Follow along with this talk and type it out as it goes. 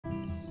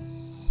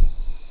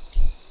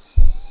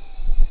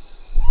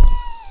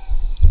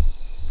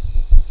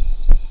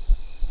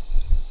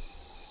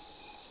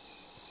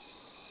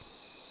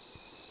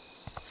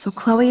so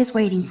Chloe is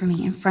waiting for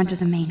me in front of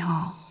the main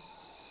hall.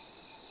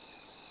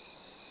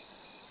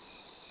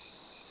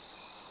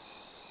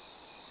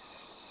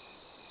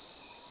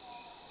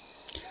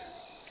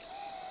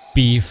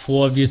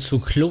 Bevor wir zu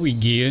Chloe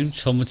gehen,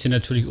 schauen wir uns hier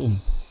natürlich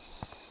um.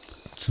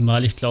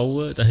 Zumal ich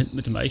glaube, da hinten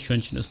mit dem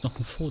Eichhörnchen ist noch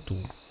ein Foto.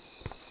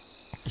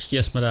 Ich gehe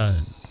erstmal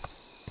dahin.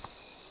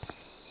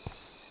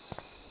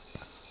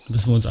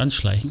 Müssen wir uns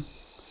anschleichen?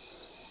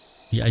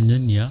 Wie ein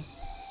Ninja.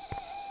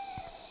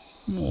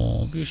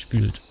 Oh, wie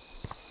spielt.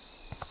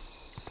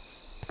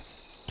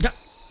 Ja.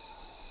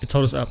 Jetzt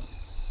haut es ab.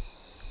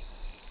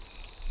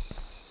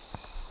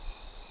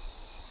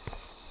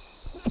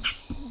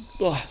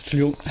 Oh,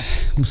 Entschuldigung.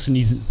 Ich musste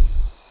niesen.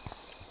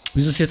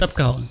 Wieso ist jetzt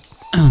abgehauen?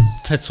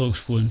 Zeit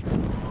zurückspulen.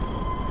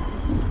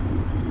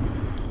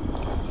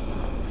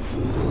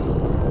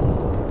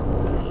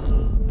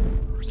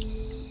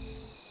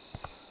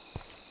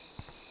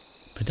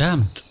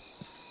 Verdammt.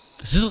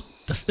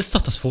 Das ist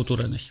doch das Foto,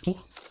 oder nicht?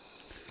 Huch.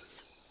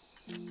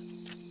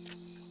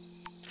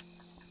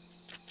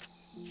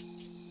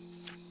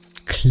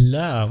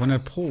 Klar,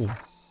 100 Pro.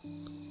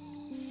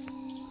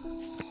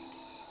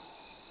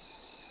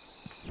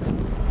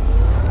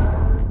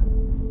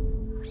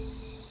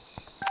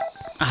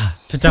 Ah,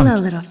 verdammt.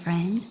 Hello, little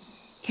friend.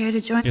 Care to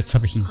join? Jetzt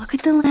habe ich ihn. Look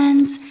at the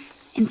lens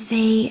and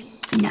say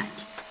nut.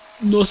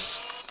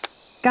 Nuss.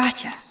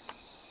 Gotcha.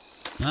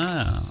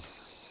 Ah.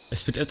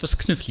 Es wird etwas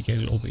kniffliger,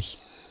 glaube ich,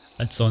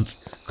 als sonst.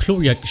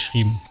 Chloe hat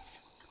geschrieben.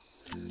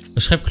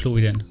 Was schreibt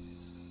Chloe denn?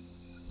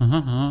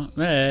 Aha,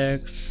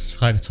 Max.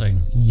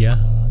 Fragezeichen. Ja,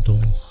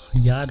 doch.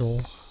 Ja,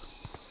 doch.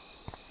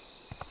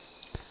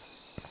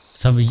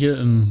 Das haben wir hier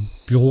im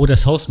Büro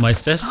des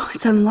Hausmeisters. Oh,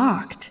 it's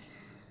unlocked.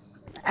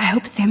 I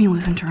hope Samuel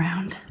isn't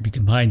around. Wie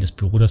gemein, das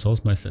Büro des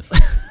Hausmeisters.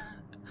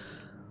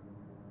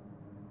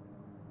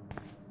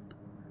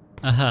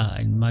 Aha,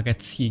 ein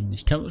Magazin.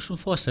 Ich kann mir schon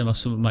vorstellen, was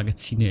für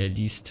Magazine er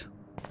liest.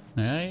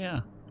 Ja,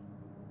 ja.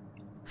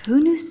 Who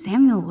knew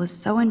Samuel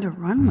was so into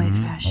runway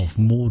fashion? Auf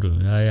Mode,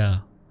 ja,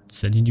 ja.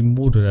 Als wenn ihn die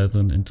Mode da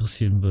drin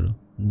interessieren würde.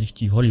 Nicht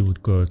die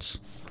Hollywood Girls.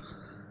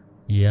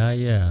 Ja,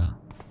 ja.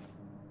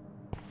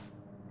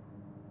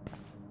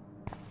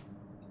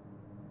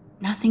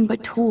 Nothing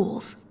but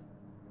tools.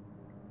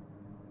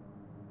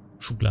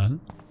 Schubladen.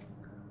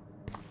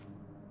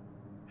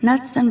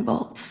 Nuts and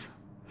bolts.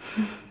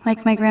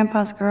 Like my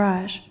grandpa's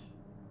garage.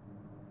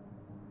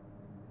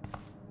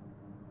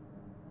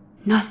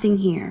 Nothing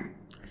here.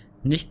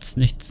 Nichts,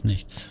 nichts,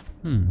 nichts.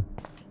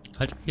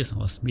 Halt, hier ist noch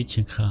was.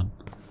 Mädchenkram.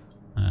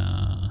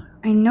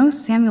 I know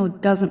Samuel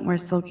doesn't wear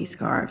silky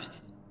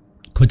scarves.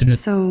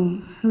 So,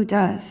 who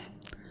does?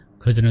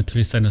 Könnte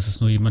natürlich sein, dass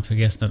es nur jemand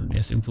vergessen hat und er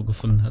es irgendwo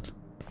gefunden hat.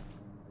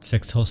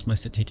 Zwecks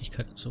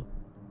Hausmeistertätigkeit und so.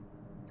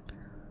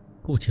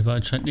 Gut, hier war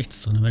anscheinend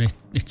nichts drin, wenn ich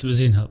nichts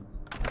übersehen habe.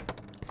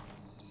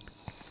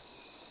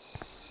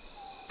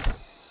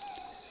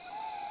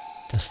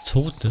 Das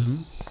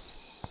Totem.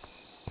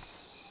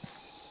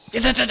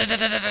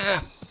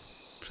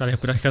 Schade, ich habe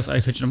gedacht, ich kann das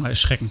Eichhörnchen nochmal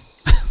erschrecken.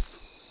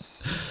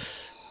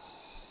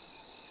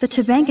 The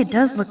Tabanka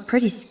does look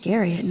pretty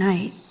scary at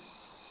night.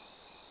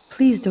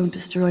 Please don't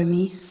destroy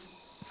me.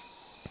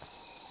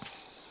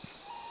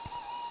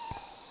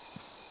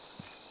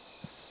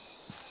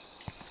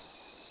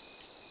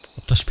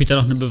 Ob das später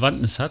noch eine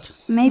Bewandtnis hat?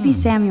 Maybe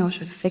Samuel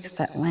should fix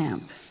that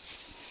lamp.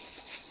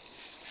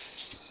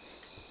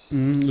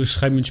 Wir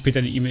schreiben ihm später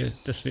eine E-Mail,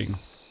 deswegen.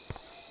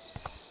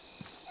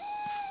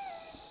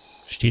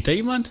 Steht da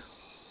jemand?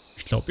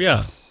 Ich glaube,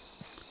 ja.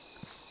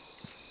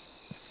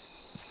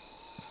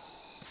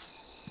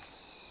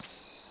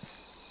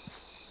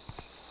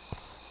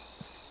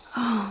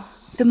 Oh,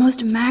 the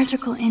most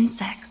magical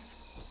insects.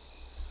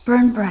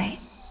 Burn bright.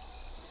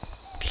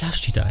 Klar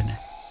steht da eine.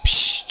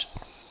 Psst.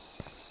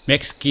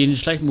 Max, geh in den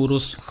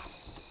Schleichmodus.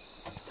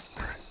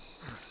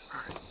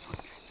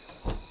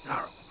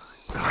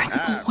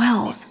 Principal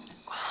Wells.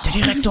 Der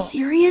Direktor. Are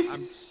you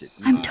serious?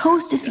 I'm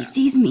toast if he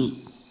sees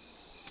me.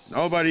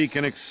 Nobody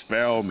can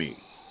expel me.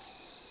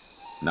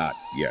 Not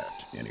yet,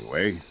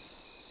 anyway.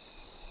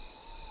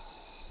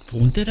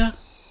 Wohnt der da?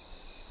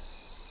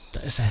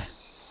 Da ist er.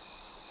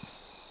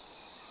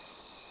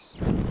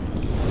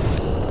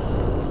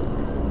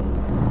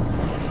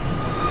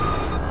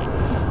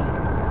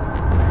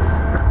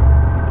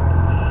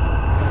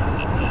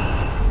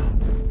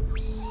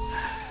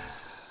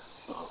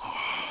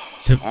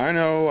 I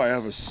know I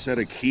have a set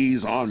of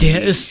keys on Der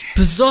me ist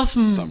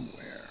besoffen.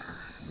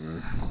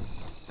 somewhere.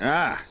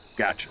 Ah,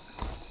 gotcha.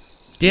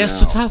 Der ist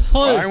Now, total why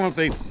voll. won't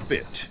they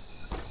fit?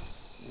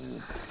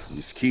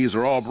 These keys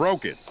are all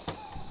broken.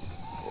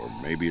 Or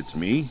maybe it's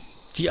me?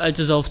 Die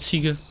alte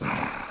Saufziege.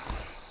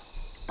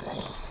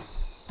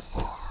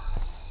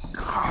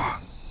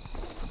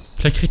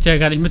 Vielleicht kriegt er ja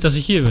gar nicht mit, dass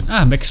ich hier bin.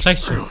 Ah, Max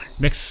schleicht schon.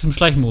 Max ist im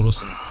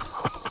Schleichmodus.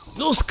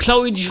 Los,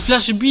 klau ihm die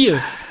Flasche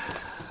Bier.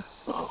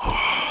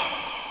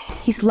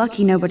 He's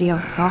lucky nobody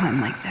else saw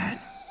him like that.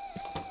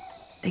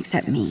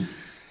 Except me.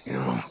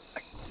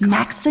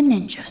 Max the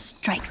Ninja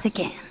strikes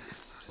again.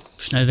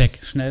 Schnell weg,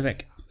 schnell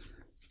weg.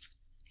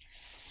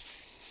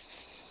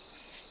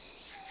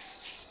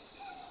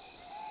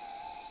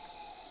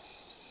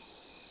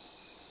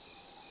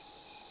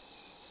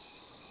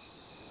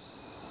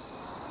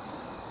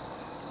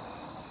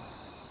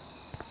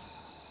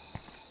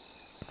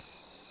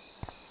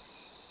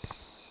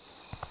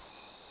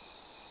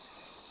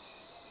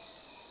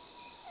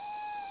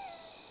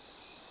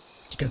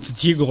 ganze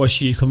Tiergeräusche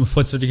hier. Ich komme mir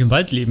vor, als würde ich im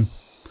Wald leben.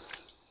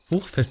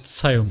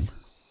 Verzeihung.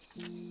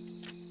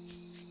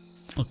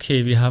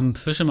 Okay, wir haben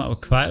Fische im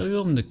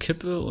Aquarium, eine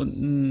Kippe und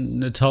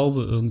eine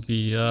Taube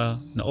irgendwie. Ja,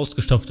 eine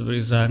ausgestopfte, würde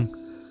ich sagen.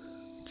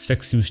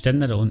 Zwecks dem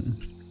Ständer da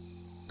unten.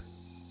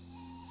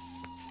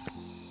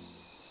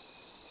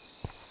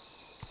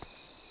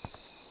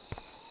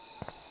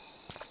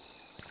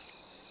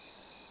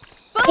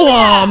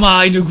 Oh,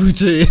 meine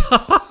Güte.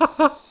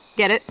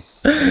 Get it?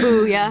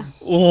 Booyah.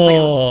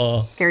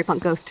 Oh. Scary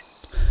punk ghost.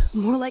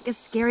 More like a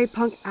scary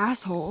punk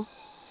asshole.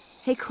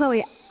 Hey,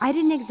 Chloe, I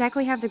didn't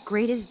exactly have the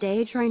greatest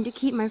day trying to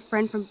keep my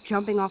friend from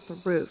jumping off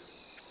the roof.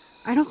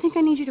 I don't think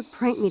I need you to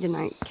prank me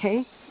tonight,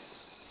 okay?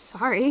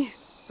 Sorry,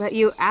 but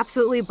you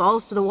absolutely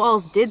balls to the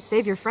walls did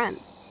save your friend.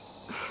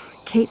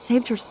 Kate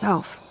saved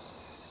herself.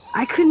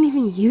 I couldn't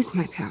even use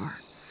my power.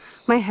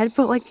 My head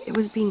felt like it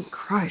was being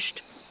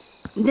crushed.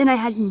 Then I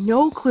had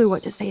no clue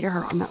what to say to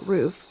her on that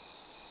roof.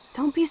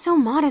 Don't be so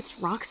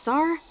modest,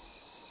 Rockstar.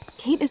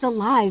 Kate is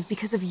alive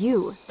because of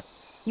you.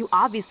 You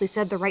obviously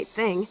said the right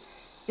thing,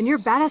 and your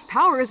badass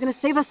power is gonna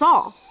save us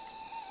all.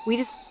 We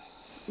just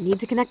need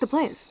to connect the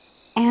plays.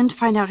 And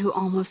find out who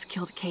almost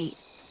killed Kate.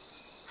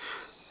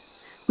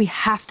 We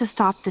have to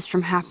stop this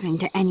from happening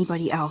to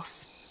anybody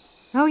else.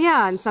 Oh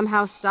yeah, and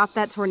somehow stop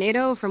that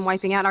tornado from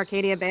wiping out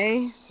Arcadia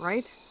Bay,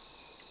 right?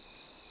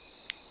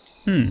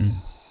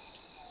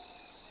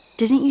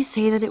 Didn't you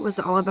say that it was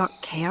all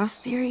about chaos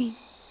theory?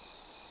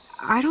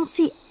 I don't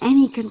see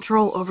any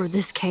control over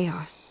this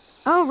chaos.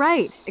 Oh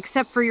right,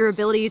 except for your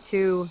ability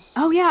to,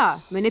 oh yeah,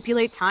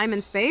 manipulate time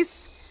and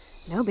space.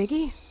 No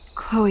biggie.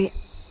 Chloe,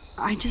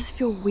 I just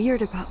feel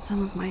weird about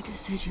some of my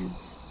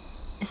decisions.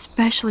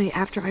 Especially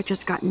after I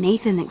just got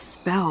Nathan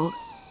expelled.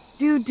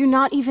 Dude, do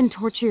not even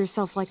torture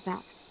yourself like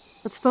that.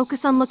 Let's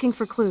focus on looking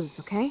for clues,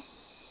 okay?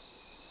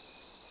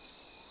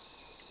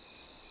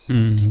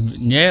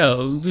 Ja,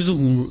 wir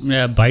suchen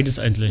ja beides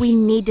eigentlich. We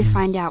need to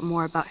find out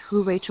more about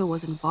who Rachel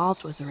was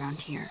involved with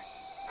around here.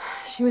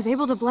 She was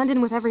able to blend in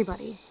with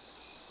everybody,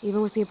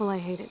 even with people I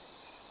hated.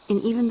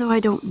 And even though I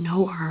don't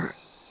know her,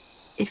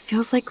 it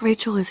feels like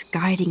Rachel is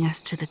guiding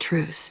us to the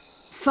truth.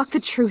 Fuck the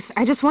truth.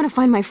 I just want to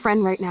find my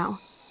friend right now.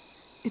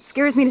 It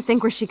scares me to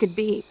think where she could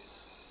be.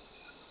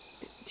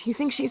 Do you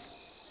think she's...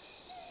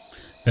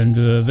 Wenn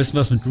wir wissen,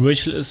 was mit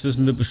Rachel ist,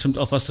 wissen wir bestimmt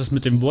auch, was das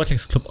mit dem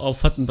Vortex Club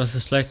auf hat und was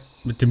es vielleicht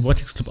mit dem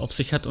Vortex Club auf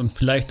sich hat und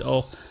vielleicht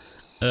auch,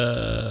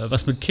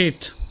 was mit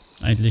Kate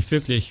eigentlich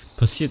wirklich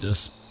passiert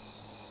ist.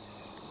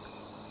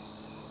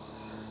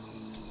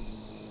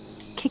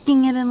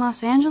 Kicking it in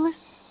Los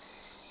Angeles?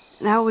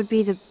 That would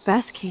be the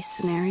best case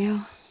scenario.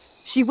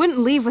 She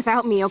wouldn't leave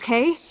without me,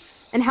 okay?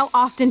 And how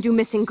often do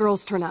missing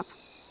girls turn up?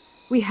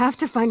 We have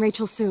to find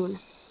Rachel soon.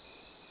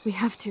 We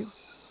have to.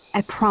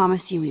 I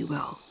promise you we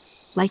will.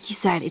 Like you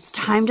said, it's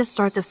time to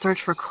start the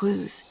search for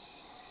clues.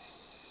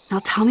 Now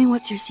tell me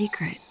what's your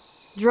secret.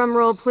 Drum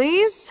roll,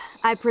 please.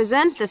 I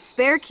present the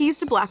spare keys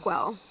to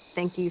Blackwell.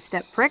 Thank you,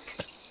 step prick.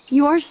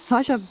 You are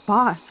such a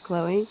boss,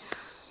 Chloe.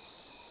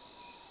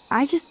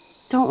 I just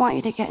don't want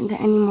you to get into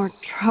any more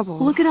trouble.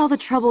 Look at all the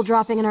trouble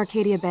dropping in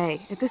Arcadia Bay.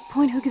 At this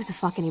point, who gives a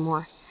fuck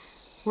anymore?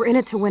 We're in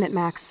it to win it,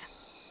 Max.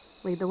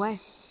 Lead the way.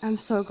 I'm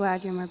so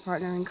glad you're my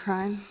partner in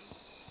crime.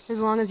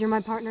 As long as you're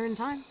my partner in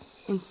time.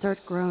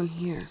 Insert groan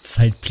here.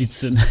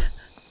 Zeitblitzen.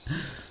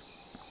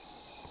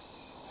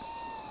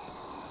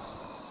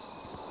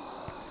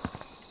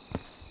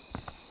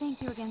 Thank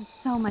you again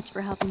so much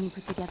for helping me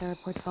put together a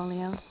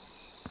portfolio.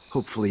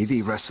 Hopefully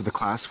the rest of the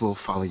class will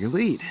follow your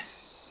lead.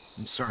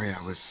 I'm sorry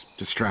I was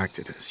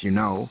distracted. As you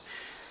know,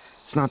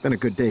 it's not been a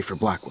good day for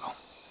Blackwell.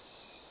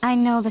 I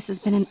know this has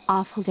been an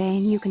awful day,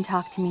 and you can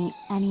talk to me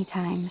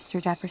anytime,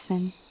 Mr.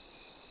 Jefferson.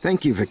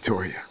 Thank you,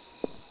 Victoria.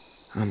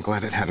 I'm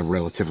glad it had a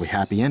relatively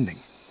happy ending.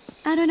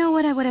 I don't know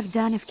what I would have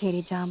done if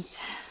Katie jumped.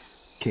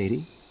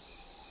 Katie?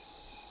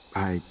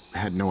 I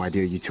had no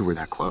idea you two were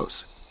that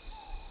close.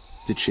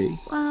 Did she?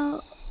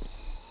 Well,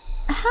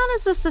 how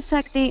does this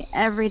affect the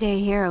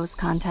Everyday Heroes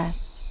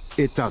contest?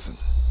 It doesn't.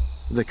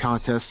 The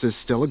contest is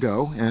still a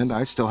go, and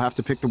I still have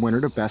to pick the winner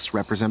to best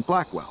represent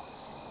Blackwell.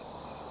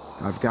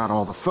 I've got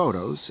all the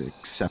photos,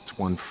 except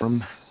one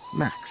from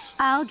Max.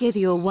 I'll give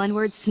you a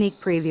one-word sneak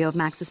preview of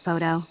Max's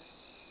photo.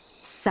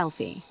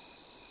 Selfie.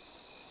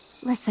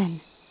 Listen,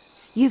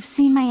 you've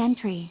seen my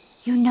entry.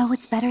 You know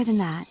it's better than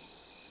that.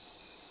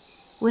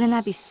 Wouldn't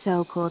that be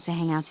so cool to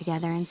hang out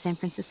together in San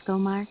Francisco,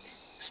 Mark?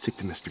 Stick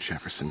to Mr.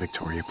 Jefferson,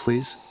 Victoria,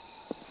 please.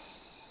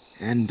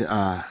 And,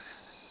 I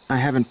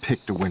haven't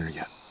picked a winner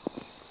yet.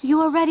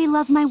 You already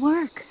love my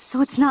work,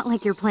 so it's not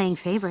like you're playing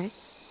favorites.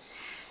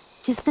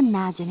 Just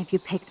imagine if you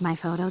picked my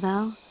photo,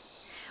 though.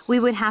 We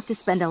would have to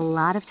spend a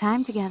lot of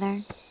time together.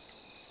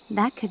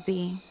 That could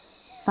be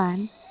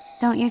fun,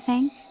 don't you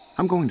think?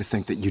 I'm going to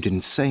think that you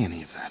didn't say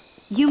any of that.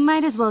 You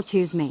might as well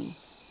choose me.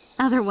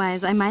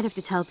 Otherwise, I might have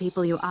to tell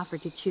people you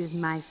offered to choose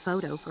my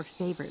photo for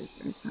favors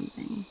or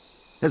something.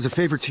 As a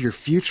favor to your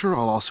future,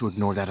 I'll also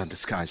ignore that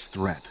undisguised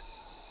threat.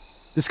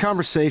 This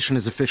conversation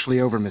is officially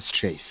over, Miss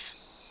Chase.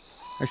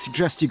 I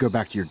suggest you go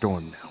back to your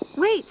dorm now.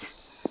 Wait!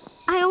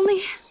 I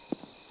only...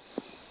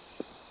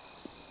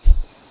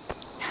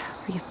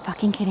 Are you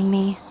fucking kidding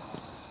me?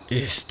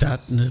 Ist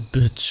das ne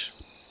Bitch?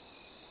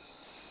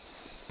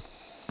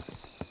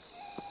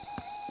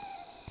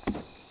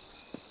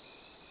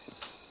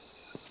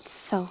 It's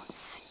so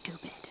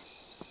stupid.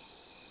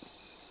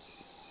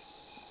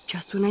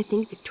 Just when I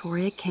think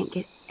Victoria can't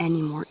get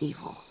any more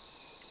evil.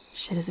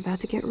 Shit is about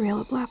to get real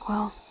at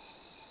Blackwell.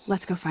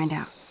 Let's go find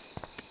out.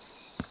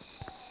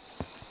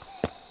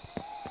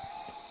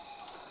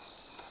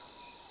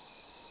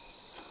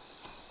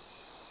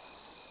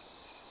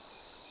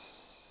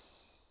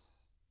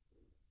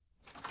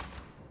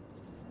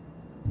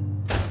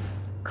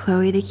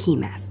 Chloe the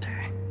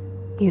Keymaster.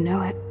 You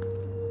know it.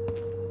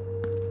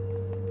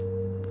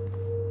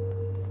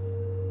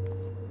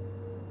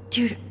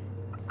 Dude,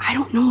 I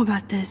don't know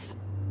about this.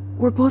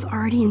 We're both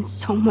already in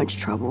so much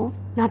trouble.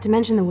 Not to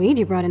mention the weed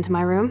you brought into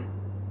my room.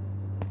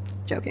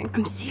 Joking.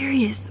 I'm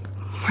serious.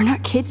 We're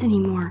not kids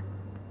anymore.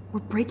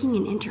 We're breaking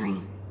and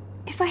entering.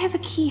 If I have a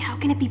key, how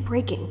can it be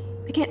breaking?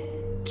 They can't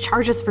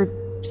charge us for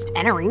just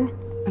entering.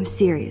 I'm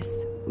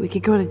serious. We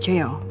could go to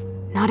jail.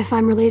 Not if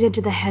I'm related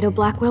to the head of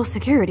Blackwell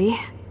Security.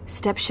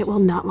 Stepshit will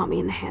not want me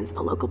in the hands of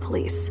the local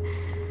police.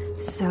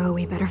 So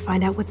we better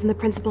find out what's in the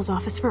principal's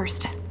office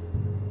first.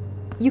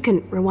 You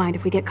can rewind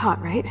if we get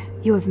caught, right?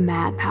 You have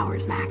mad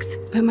powers, Max.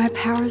 But my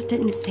powers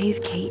didn't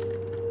save Kate.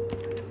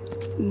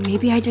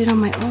 Maybe I did on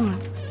my own.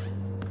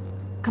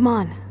 Come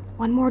on.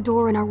 One more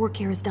door and our work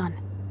here is done.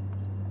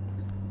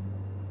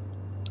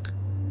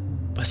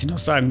 Was ich noch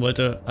sagen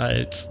wollte,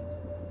 als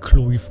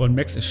Chloe von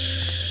Max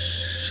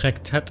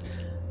erschreckt hat,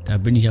 da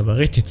bin ich aber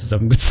richtig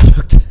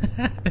zusammengezuckt.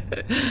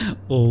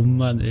 Oh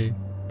Mann, ey.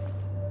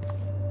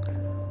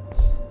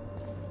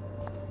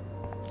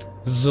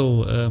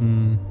 So, auf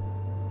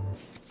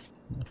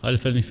alle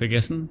Fälle nicht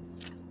vergessen.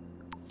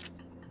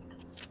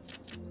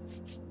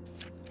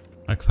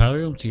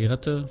 Aquarium,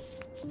 Zigarette,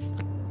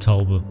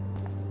 Taube.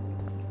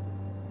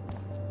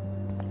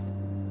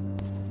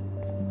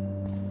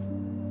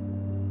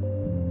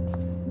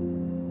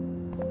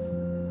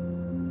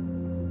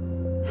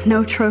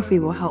 No trophy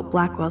will help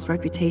Blackwell's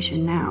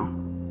reputation now.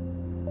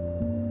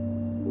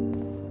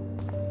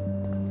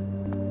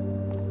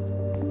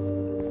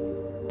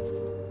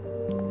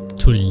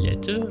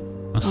 Toilette?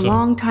 A Achso.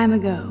 long time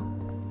ago,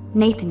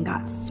 Nathan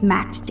got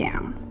smacked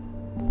down.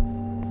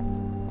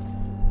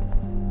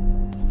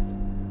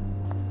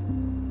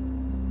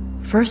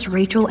 First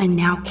Rachel and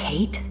now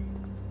Kate?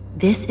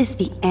 This is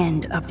the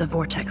end of the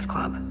Vortex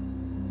Club.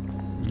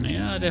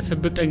 Naja, der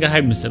verbirgt ein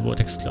Geheimnis, der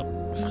Vortex Club.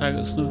 Die Frage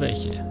ist nur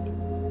welche.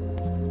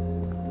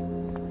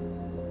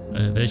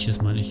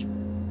 Welches meine ich?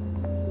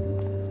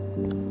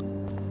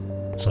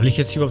 Soll ich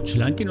jetzt überhaupt zu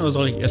lang gehen oder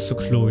soll ich erst zu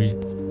Chloe?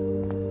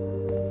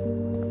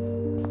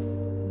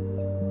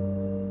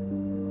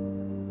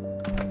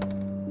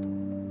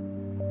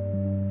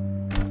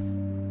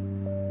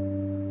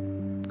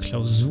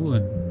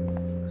 Klausuren.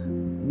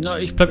 Na,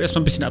 ich bleib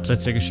erstmal ein bisschen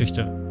abseits der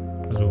Geschichte.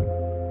 Also.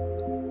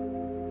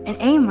 An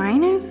A-?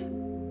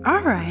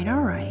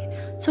 Alright.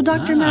 So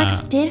Dr.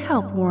 Max did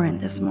help Warren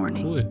this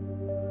morning. Cool.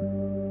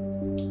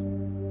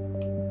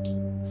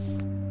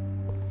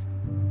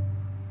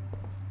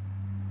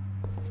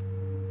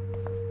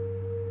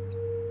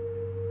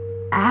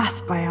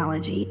 Ass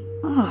biology.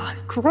 Ugh,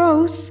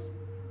 gross.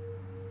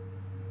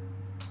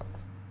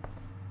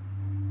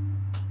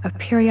 A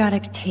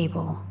periodic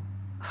table.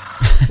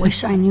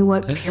 Wish I knew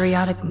what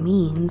periodic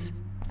means.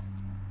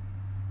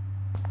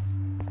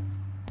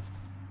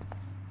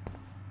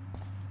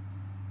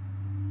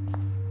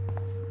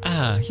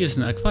 Ah, hier ist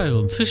ein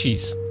Aquarium.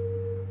 Fischis.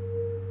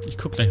 Ich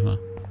guck gleich mal.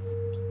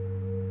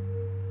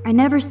 I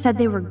never said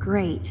they were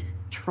great,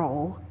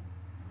 troll.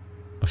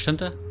 Was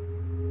stand da?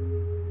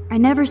 I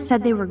never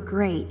said they were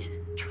great,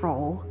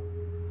 troll.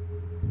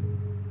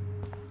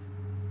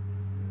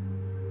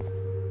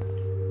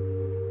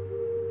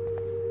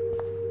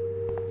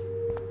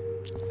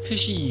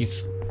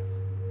 Fischis.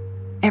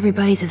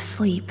 Everybody's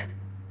asleep.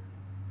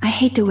 I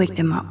hate to wake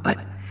them up, but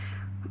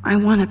I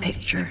want a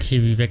picture.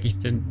 Okay, wie wecke ich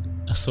denn?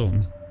 Ach so,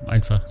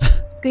 einfach.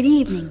 Good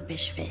evening,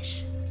 fish.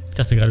 Ich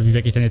dachte gerade, wie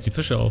wecke ich denn jetzt die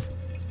Fische auf?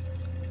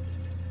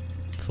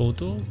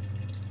 Foto?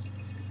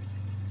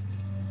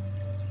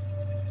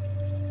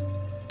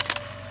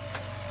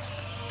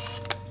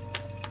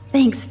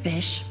 Thanks,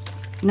 fish.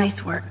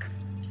 Nice work.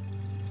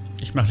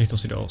 Ich mach Licht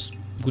aus wieder aus.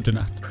 Gute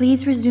Nacht.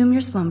 Please resume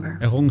your slumber.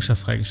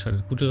 Errungenschaft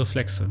freigeschaltet. Gute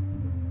Reflexe.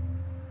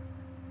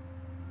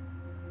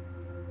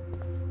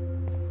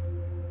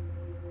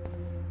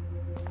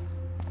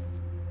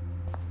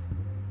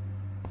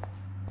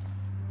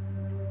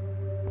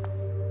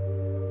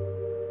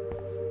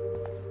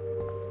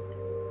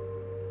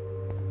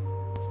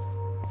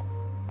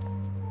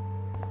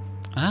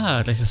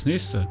 Ah, gleich das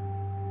nächste.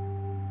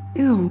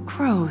 Ew,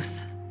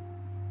 gross.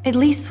 At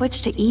least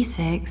switch to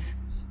E6.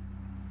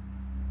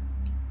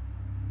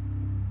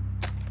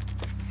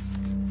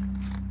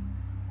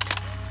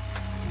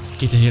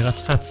 Geht ja hier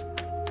ratzfatz.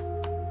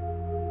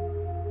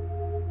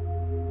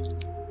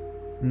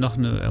 Noch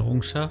eine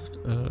Errungenschaft.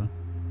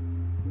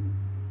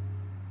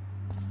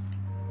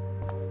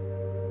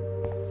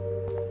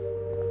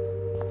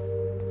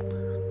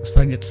 Was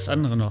war denn jetzt das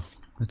andere noch?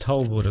 Eine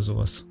Taube oder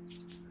sowas.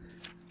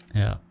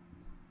 Ja.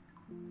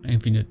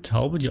 Irgendwie eine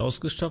Taube, die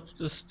ausgestopft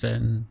ist,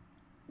 denn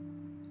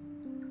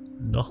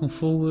noch ein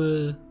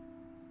Vogel.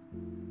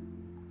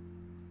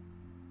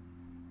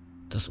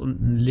 Das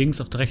unten links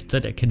auf der rechten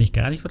Seite erkenne ich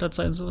gar nicht, was das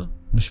sein soll.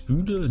 Eine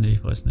Spüle? Ne,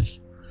 ich weiß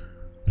nicht.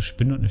 Eine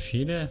Spinne und eine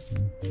Feder?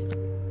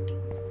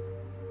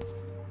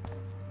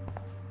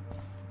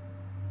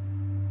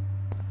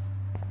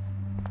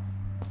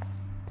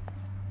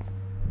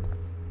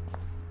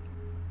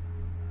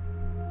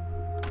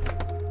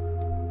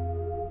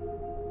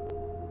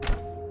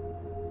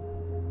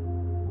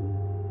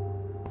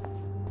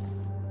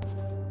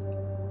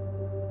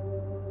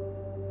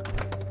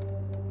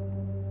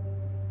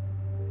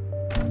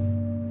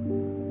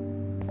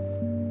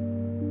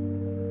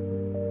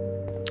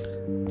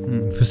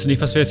 Ich wüsste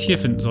nicht, was wir jetzt hier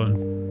finden sollen.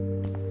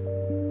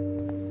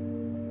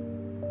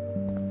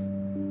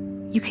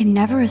 You can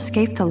never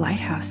escape the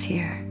lighthouse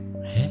here.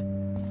 Hä?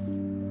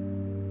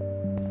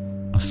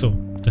 Ach so,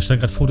 da stand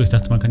gerade Foto. Ich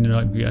dachte, man kann ja noch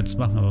irgendwie eins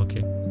machen, aber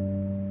okay.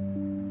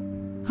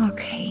 Oh,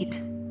 Kate.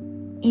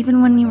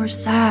 Even when you were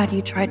sad,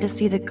 you tried to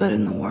see the good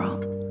in the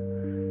world.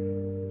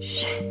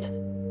 Shit.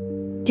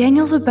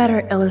 Daniel's a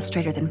better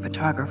illustrator than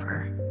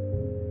photographer,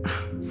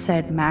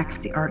 said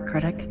Max, the art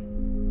critic.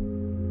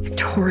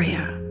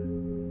 Victoria.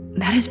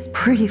 That is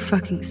pretty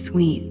fucking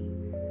sweet.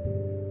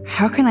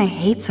 How can I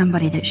hate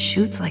somebody that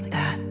shoots like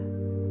that?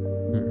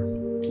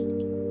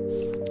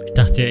 Ich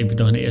dachte ja irgendwie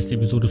noch in der ersten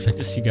Episode, vielleicht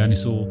ist sie gar nicht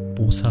so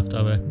boshaft,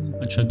 aber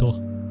anscheinend doch.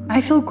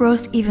 I feel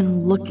gross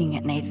even looking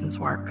at Nathan's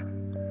work.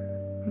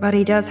 But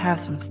he does have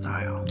some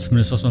style.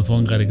 Zumindest was man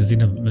vorhin gerade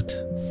gesehen hat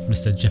mit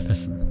Mr.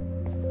 Jefferson.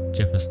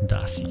 Jefferson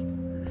Darcy.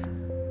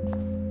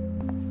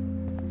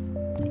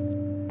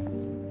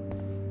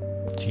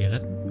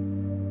 Zigaretten?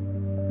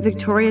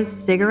 Victoria's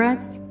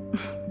cigarettes?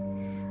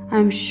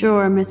 I'm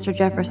sure Mr.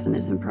 Jefferson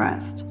is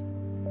impressed.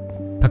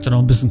 Packt doch noch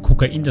ein bisschen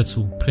Kokain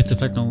dazu. Kriegt sie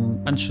vielleicht noch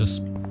einen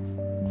Anschiss.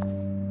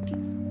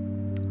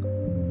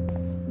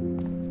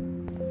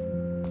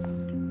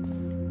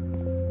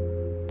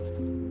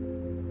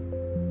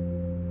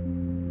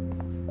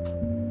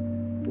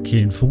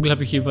 Okay, den Vogel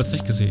habe ich jedenfalls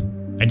nicht gesehen.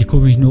 Eigentlich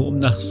gucke ich nur um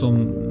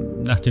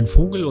nach dem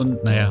Vogel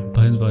und naja, ein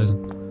paar Hinweisen.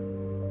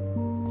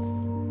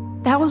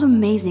 That was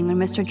amazing when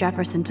Mr.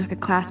 Jefferson took a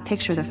class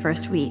picture the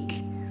first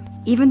week.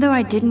 Even though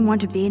I didn't want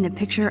to be in the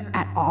picture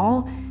at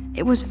all,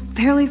 it was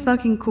fairly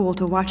fucking cool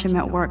to watch him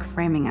at work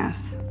framing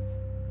us.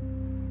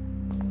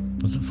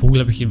 Also einen Vogel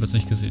habe ich jedenfalls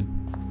nicht gesehen.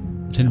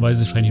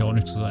 Hinweise scheinen hier auch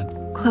nicht zu sein.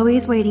 Chloe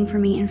is waiting for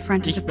me in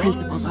front of the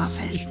principal's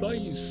office. Ich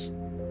weiß.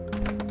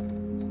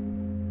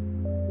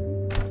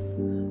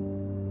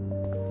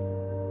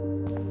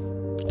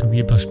 Können wir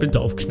hier ein paar Spinde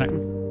aufknacken?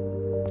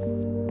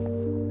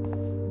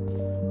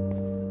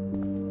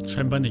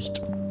 Scheinbar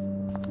nicht.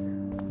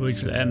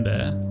 Rachel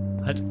Amber.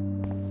 Halt.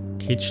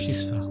 Kate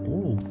Schließfach.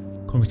 Oh,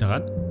 komme ich da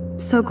ran?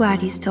 So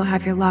glad you still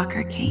have your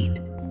locker,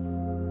 Kate.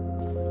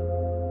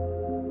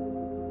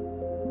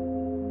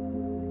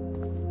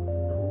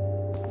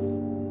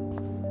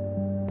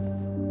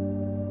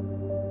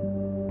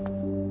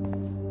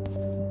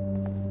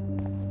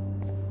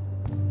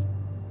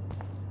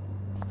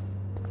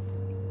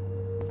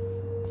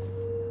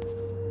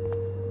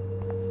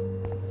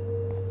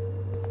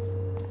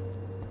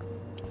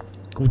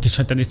 Gut, das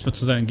scheint da nichts mehr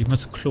zu sein. Geh mal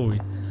zu Chloe.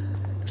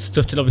 Das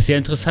dürfte, glaube ich, sehr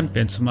interessant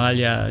werden, zumal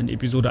ja in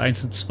Episode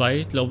 1 und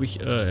 2, glaube ich,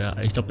 ja,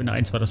 ich glaube in der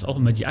 1 war das auch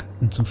immer, die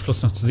Akten zum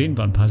Schluss noch zu sehen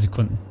waren, ein paar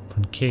Sekunden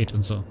von Kate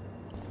und so.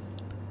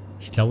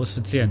 Ich glaube, es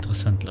wird sehr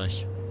interessant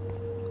gleich.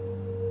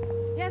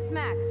 Yes,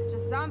 Max,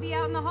 just zombie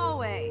out in the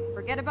hallway.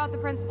 Forget about the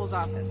principal's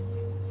office.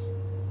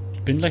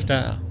 Bin gleich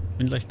da,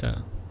 bin gleich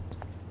da.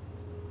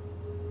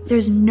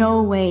 There's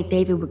no way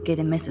David would get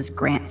in Mrs.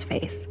 Grant's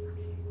face.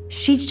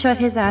 She'd shut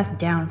his ass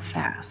down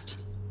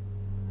fast.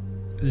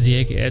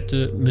 Sehr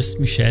geehrte Miss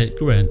Michelle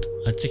Grant,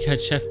 als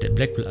Sicherheitschef der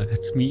Blackwell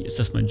Akademie ist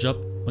das mein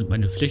Job und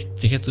meine Pflicht,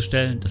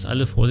 sicherzustellen, dass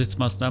alle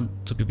Vorsichtsmaßnahmen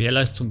zur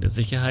Gewährleistung der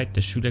Sicherheit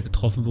der Schüler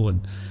getroffen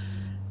wurden.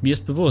 Mir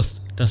ist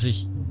bewusst, dass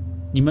ich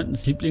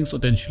niemandens Lieblings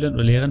unter den Schülern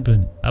oder Lehrern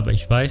bin, aber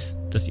ich weiß,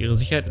 dass ihre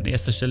Sicherheit an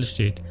erster Stelle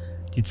steht.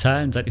 Die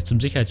Zahlen, seit ich zum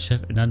Sicherheitschef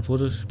ernannt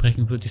wurde,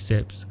 sprechen für sich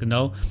selbst,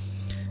 genau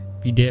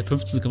wie der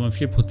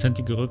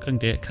 15,4%ige Rückgang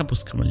der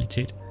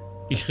Campuskriminalität.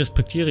 Ich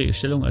respektiere ihre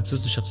Stellung als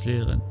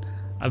Wissenschaftslehrerin.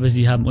 Aber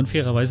sie haben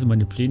unfairerweise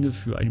meine Pläne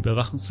für ein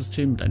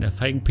Überwachungssystem mit einer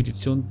feigen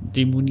Petition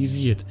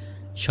dämonisiert.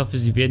 Ich hoffe,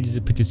 sie werden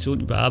diese Petition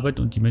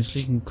überarbeiten und die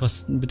menschlichen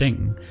Kosten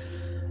bedenken,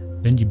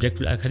 wenn die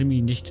Blackwell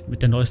Akademie nicht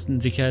mit der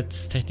neuesten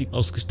Sicherheitstechnik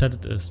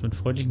ausgestattet ist. Mit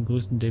freundlichen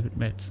Grüßen, David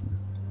Madsen.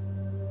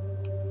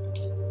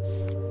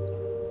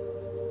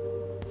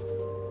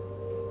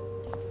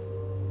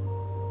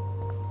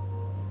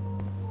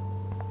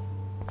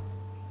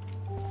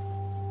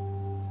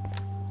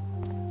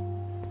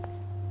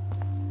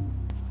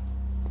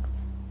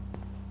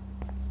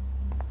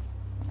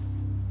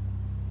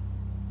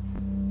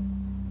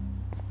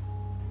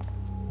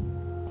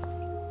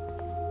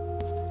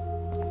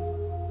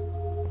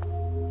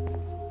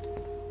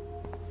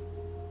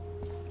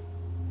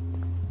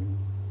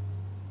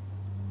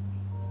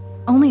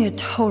 Only a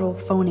total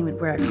phony would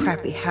wear a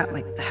crappy hat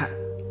like that.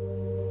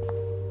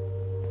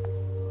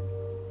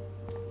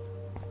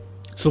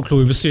 So,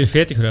 Chloe, bist du hier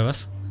fertig oder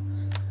was?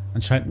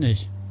 Anscheinend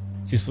nicht.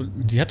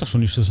 Sie hat doch schon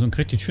die Schlüssel und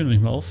kriegt die Tür noch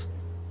nicht mal auf.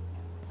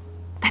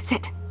 That's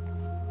it.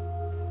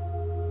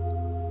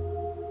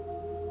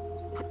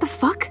 What the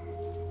fuck?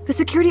 The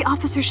security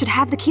officer should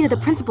have the key to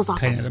the principal's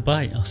Keiner office.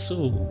 dabei. Ach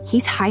so.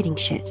 He's hiding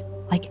shit,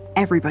 like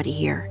everybody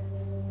here.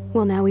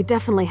 Well, now we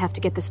definitely have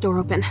to get this door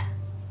open.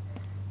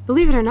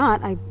 Believe it or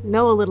not, I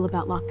know a little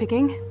about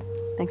lockpicking,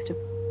 thanks to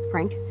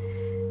Frank.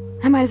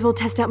 I might as well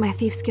test out my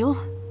thief skill.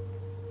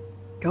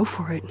 Go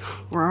for it.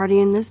 We're already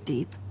in this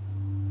deep.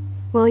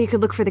 Well, you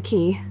could look for the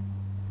key,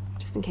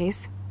 just in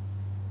case.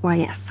 Why,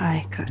 yes,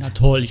 I could. Na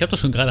toll, ich habe doch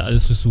schon gerade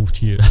alles durchsucht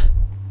hier.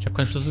 Ich habe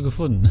keinen Schlüssel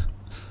gefunden.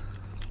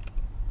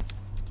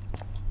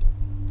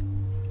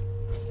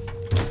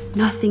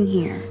 Nothing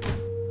here.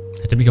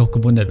 Hätte mich auch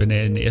gewundert, wenn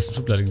er in der ersten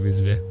Schublade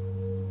gewesen wäre.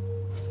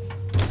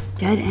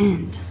 Dead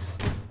end.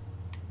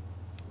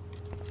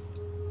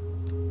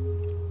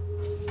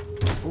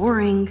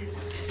 Boring.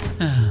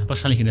 Ah,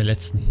 wahrscheinlich in der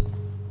letzten.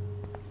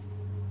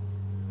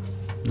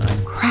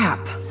 Nein. Crap.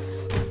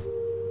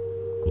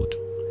 Gut.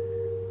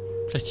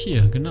 Vielleicht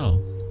hier, genau.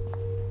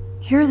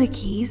 Here are the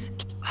keys.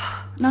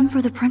 None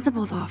for the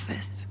principal's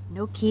office.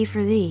 No key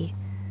for thee.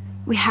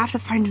 We have to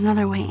find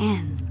another way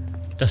in.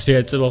 Das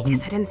wäre jetzt aber auch ein...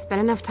 Guess I didn't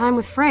spend enough time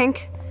with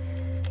Frank.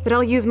 But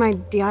I'll use my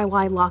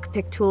DIY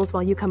lockpick tools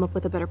while you come up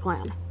with a better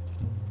plan.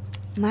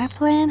 My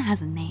plan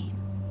has a name.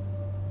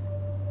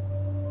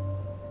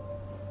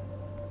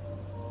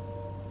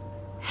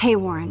 Hey,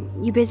 Warren,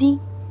 you busy?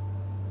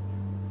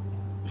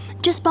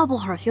 Just bubble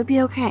hearth, you'll be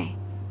okay.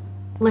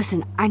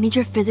 Listen, I need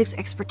your physics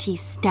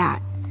expertise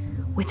stat.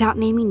 Without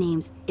naming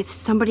names, if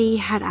somebody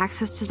had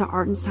access to the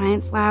art and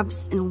science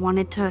labs and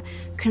wanted to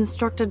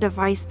construct a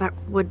device that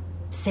would,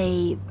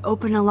 say,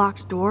 open a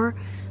locked door,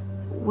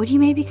 would you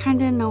maybe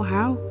kinda know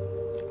how?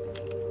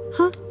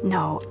 Huh?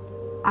 No,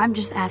 I'm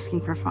just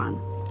asking for fun.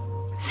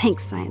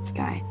 Thanks, science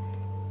guy.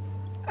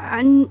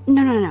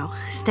 No.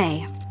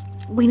 Stay.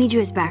 We need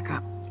you as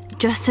backup.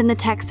 Just send the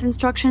text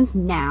instructions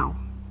now.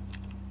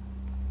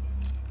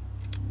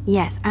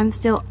 Yes, I'm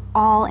still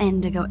all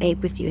in to go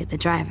ape with you at the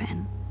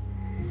drive-in.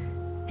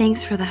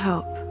 Thanks for the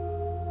help.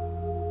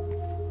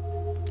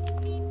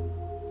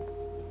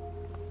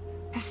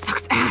 This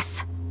sucks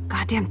ass.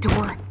 Goddamn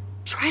door.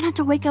 Try not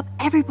to wake up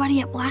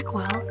everybody at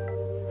Blackwell.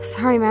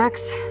 Sorry,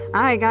 Max.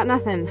 I got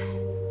nothing.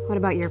 What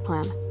about your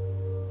plan?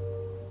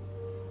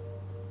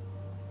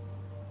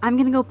 I'm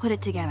gonna go put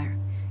it together.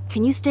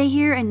 Can you stay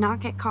here and not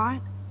get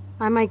caught?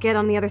 I might get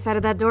on the other side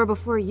of that door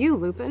before you,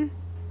 Lupin.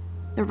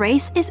 The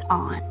race is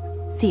on.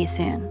 See you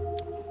soon.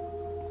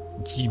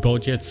 Sie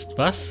baut jetzt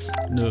was?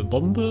 Eine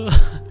Bombe?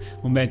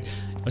 Moment,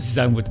 was ich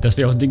sagen wollte, das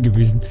wäre auch ein Ding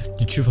gewesen.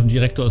 Die Tür vom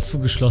Direktor ist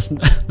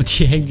zugeschlossen und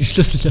hier hängen die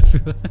Schlüssel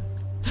dafür.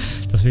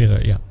 Das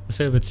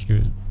wäre witzig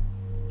gewesen.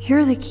 Here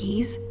are the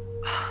keys.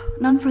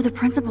 None for the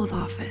principal's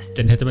office.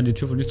 Dann hätte man die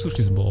Tür wohl nicht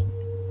zuschließen brauchen.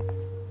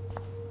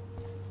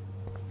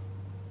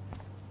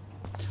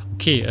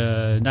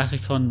 Okay,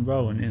 Nachricht von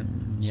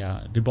Rowan.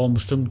 Ja, wir bauen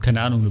bestimmt,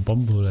 keine Ahnung, eine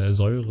Bombe oder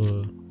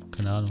Säure.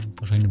 Keine Ahnung,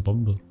 wahrscheinlich eine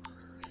Bombe.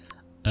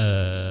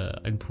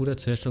 Ein Puder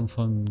zur Herstellung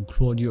von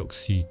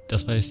Chlordioxid.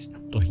 Das weiß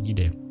doch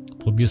jeder.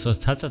 Probierst du das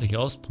tatsächlich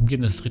aus?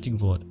 Probieren ist das richtige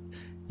Wort.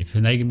 Ich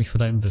verneige mich vor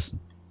deinem Wissen.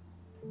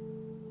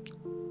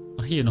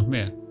 Ach, hier noch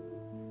mehr.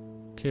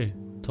 Okay,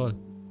 toll.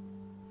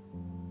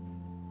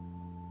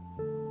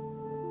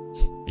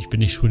 Ich bin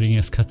nicht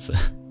Schrödingers Katze.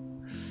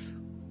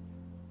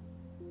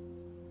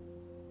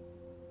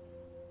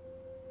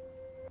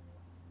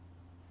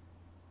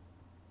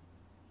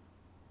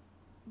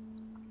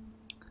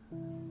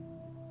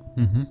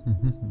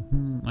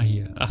 Ah,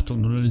 hier.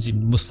 Achtung, 007.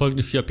 Du musst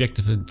folgende 4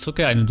 Objekte finden.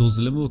 Zucker, eine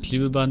Dose Limo,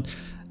 Klebeband,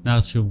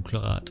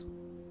 Natriumchlorat.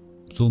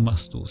 So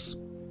machst du's.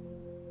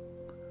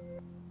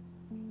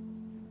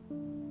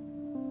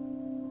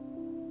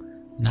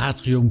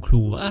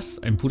 Natriumchlo. Was?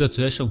 Ein Puder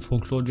zur Herstellung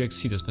von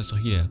Chlordioxid. Das weiß doch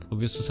jeder.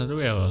 Probierst du es halt,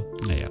 aber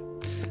naja.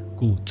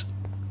 Gut.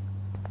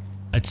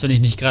 Als wenn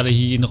ich nicht gerade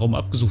hier jeden Raum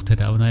abgesucht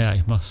hätte, aber naja,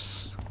 ich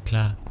mach's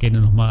klar. Gerne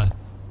nochmal.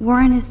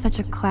 Warren is such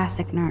a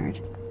classic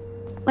nerd.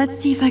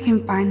 Let's see if I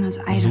can find those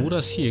items. So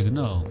das hier,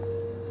 genau.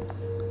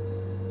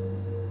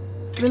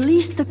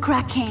 Release the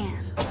Kraken.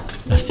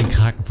 Lass den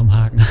Kraken vom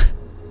Haken.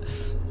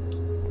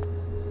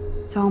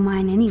 It's all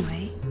mine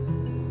anyway.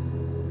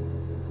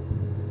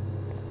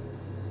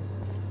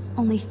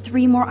 Only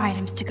 3 more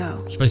items to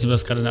go. Ich weiß nicht, ob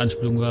das gerade eine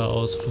Anspielung war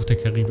aus Fluch der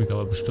Karibik,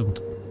 aber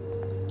bestimmt.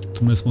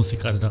 Zumindest muss ich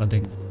gerade daran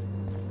denken.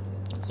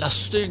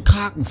 Lass den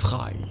Kraken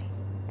frei.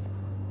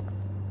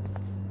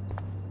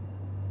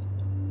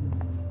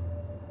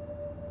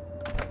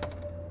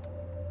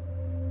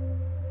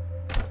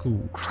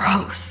 Gut.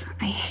 Gross.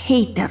 I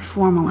hate that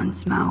formalin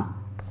smell.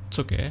 It's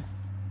okay.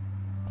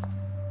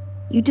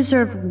 You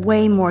deserve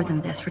way more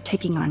than this for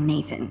taking on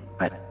Nathan,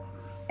 but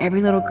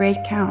every little grade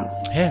counts.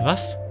 Hä,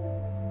 was?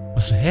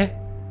 Was, hä?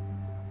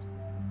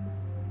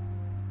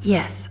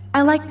 Yes,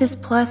 I like this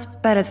plus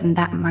better than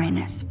that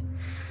minus.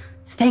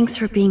 Thanks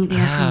for being there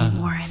for me,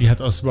 Warren. Sie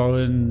hat aus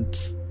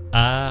Warrens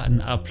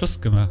ein A+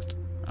 gemacht.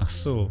 Ach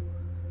so.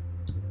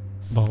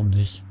 Warum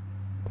nicht?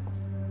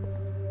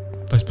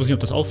 Ich weiß bloß nicht, ob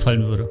das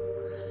auffallen würde.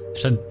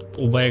 Stand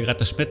oben war ja gerade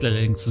das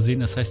Schmetterling zu sehen,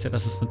 das heißt ja,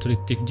 dass es natürlich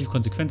definitiv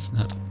Konsequenzen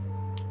hat.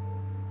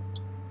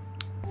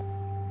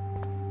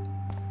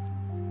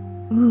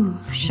 Ooh,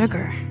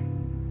 sugar.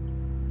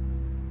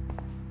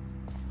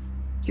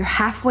 You're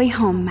halfway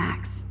home,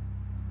 Max.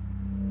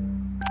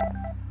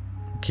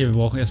 Okay, wir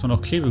brauchen erstmal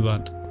noch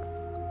Klebeband.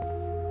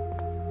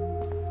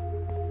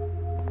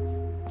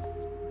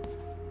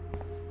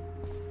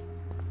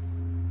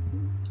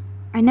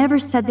 I never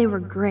said they were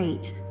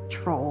great,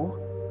 troll.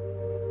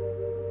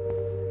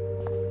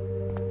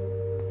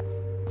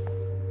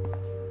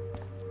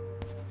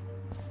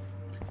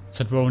 Was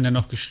hat Rowan ja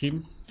noch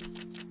geschrieben?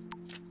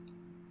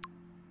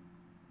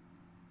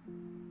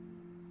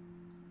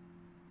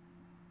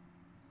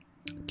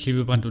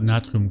 Klebeband und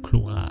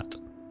Natriumchlorat.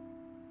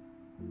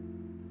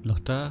 Noch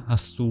da?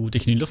 Hast du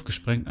dich in die Luft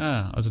gesprengt?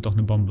 Ah, also doch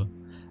eine Bombe.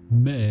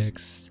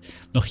 Max.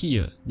 Noch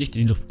hier. Nicht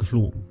in die Luft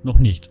geflogen. Noch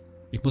nicht.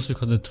 Ich muss mich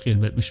konzentrieren.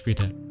 Meld mich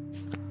später.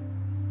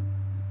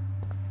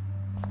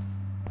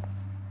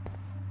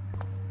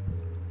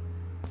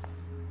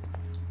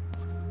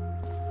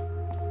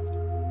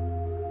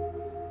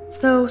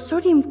 So,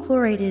 sodium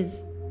chlorate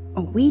is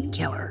a weed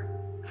killer.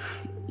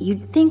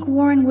 You'd think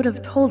Warren would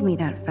have told me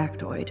that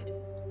factoid.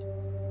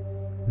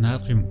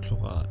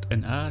 Natriumchlorat,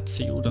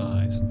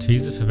 NaCO3,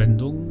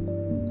 Syntheseverwendung,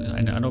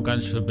 eine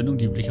anorganische Verbindung,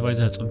 die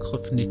üblicherweise als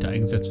Unkrautvernichter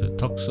eingesetzt wird,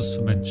 toxisch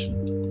für Menschen.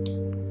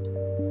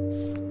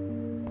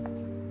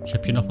 Ich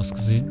habe hier noch was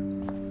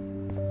gesehen.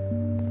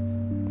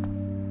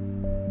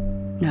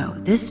 No,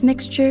 this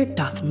mixture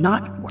doth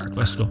not work. Das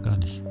weißt du doch gar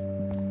nicht.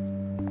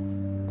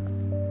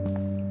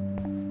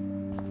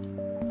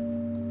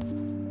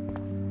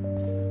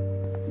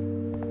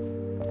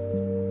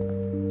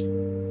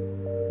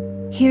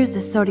 Here's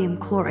the sodium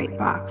chlorate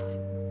box.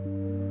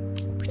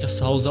 Ob ich das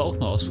zu Hause auch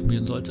mal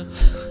ausprobieren sollte?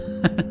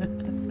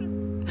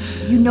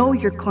 You know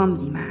you're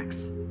clumsy,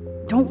 Max.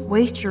 Don't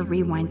waste your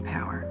rewind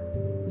power.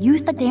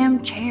 Use the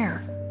damn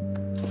chair.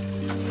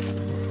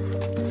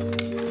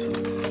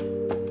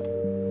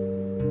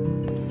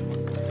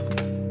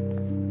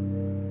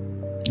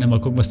 Na,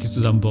 mal gucken, was die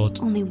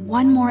zusammenbaut. Only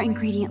one more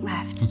ingredient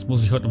left. Sonst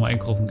muss ich heute noch mal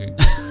einkaufen gehen.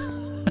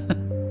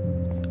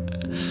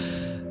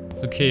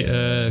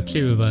 Okay,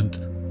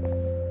 Klebeband.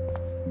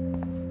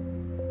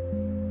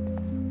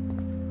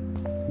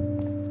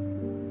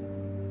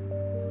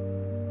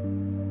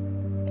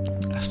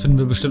 Das finden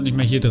wir bestimmt nicht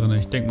mehr hier drin.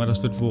 Ich denke mal,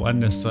 das wird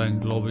woanders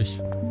sein, glaube ich.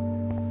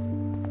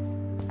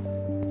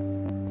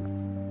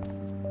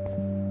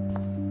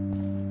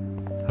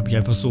 Habe ich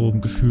einfach so ein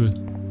Gefühl.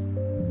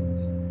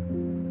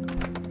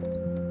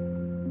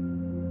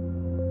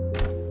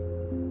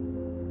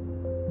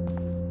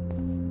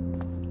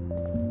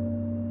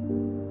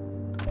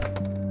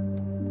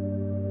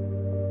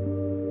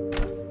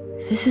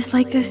 This is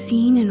like a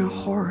scene in a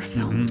horror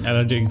film.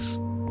 Allerdings.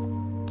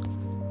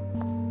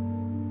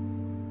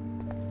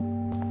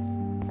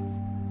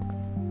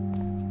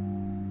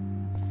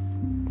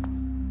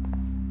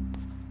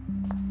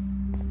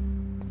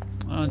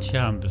 Und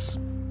hier haben wir es.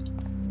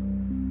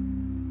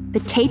 The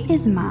tape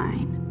is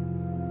mine.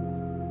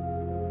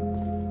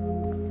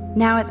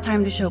 Now it's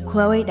time to show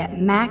Chloe that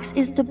Max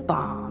is the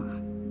bomb.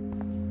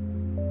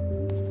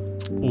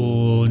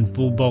 Und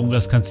wo bauen wir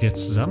das Ganze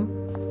jetzt zusammen?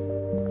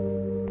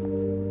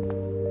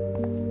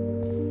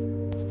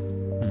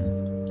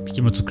 Ich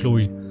gehe mal zu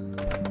Chloe.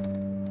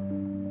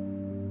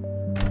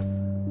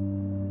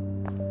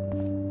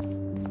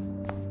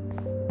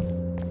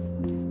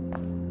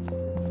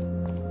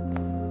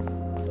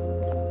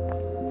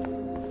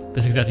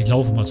 Besser gesagt, ich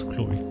laufe mal zu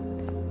Chloe.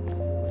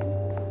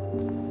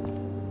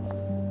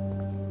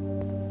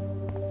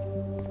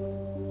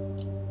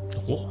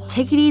 Oh.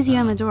 Take it easy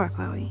on the door,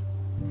 Chloe.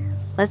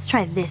 Let's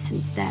try this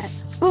instead.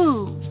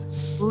 Boom!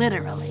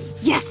 Literally.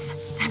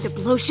 Yes! Time to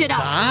blow shit up!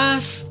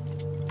 Was?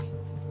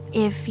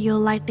 If you'll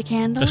light the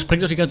candle. Das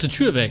sprengt doch die ganze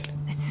Tür weg.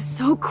 This is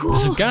so cool!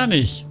 Das ist gar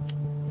nicht.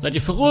 Seid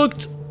ihr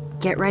verrückt?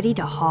 Get ready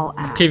to haul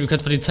ass. Okay, wir können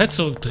zwar die Zeit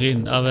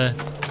zurückdrehen, aber...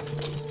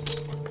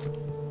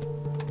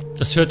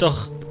 Das hört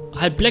doch...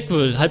 Halb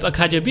Blackwell, halb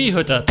Arcadia Bay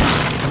hört das.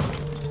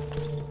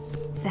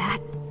 That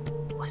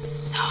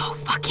was so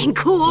fucking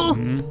cool!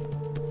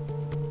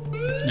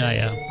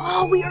 Naja.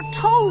 Oh, we are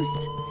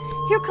toast!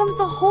 Here comes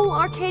the whole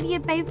Arcadia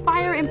Bay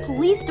Fire and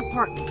Police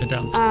Department.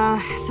 Verdammt.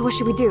 So what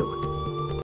should we do?